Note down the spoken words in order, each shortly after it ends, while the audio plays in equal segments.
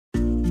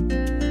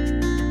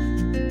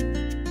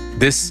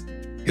This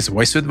is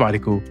voice with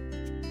Warikoo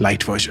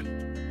light version.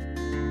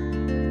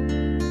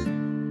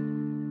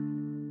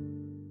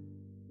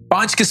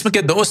 5 किस्म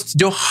के दोस्त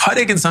जो हर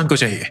एक इंसान को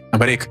चाहिए।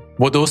 नंबर 1,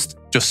 वो दोस्त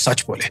जो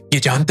सच बोले, ये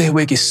जानते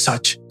हुए कि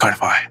सच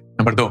कड़वा है।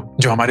 नंबर 2,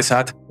 जो हमारे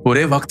साथ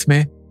पूरे वक्त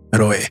में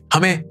रोए,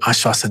 हमें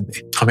आश्वासन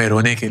दे, हमें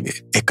रोने के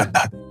लिए एक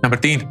कंधा दे। नंबर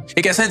 3,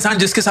 एक ऐसा इंसान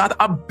जिसके साथ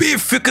आप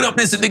बेफिक्र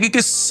अपनी जिंदगी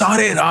के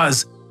सारे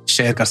राज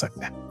शेयर कर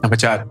सकते हैं। नंबर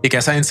 4, एक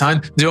ऐसा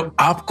इंसान जो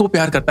आपको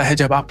प्यार करता है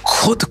जब आप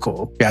खुद को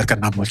प्यार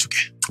करना भूल चुके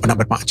हैं। और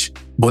नंबर 5,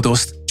 वो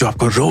दोस्त जो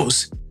आपको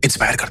रोज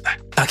इंस्पायर करता है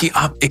ताकि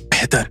आप एक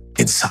बेहतर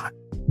इंसान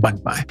बन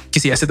पाए।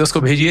 किसी ऐसे दोस्त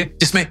को भेजिए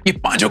जिसमें ये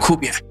 5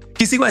 खूबियां हैं।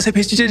 किसी को ऐसे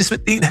भेज दीजिए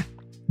जिसमें 3 है,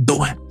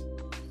 2 है,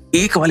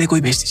 1 वाले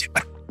कोई भेज दीजिए,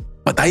 पर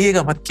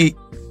बताइएगा मत कि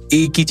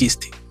एक ही चीज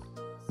थी।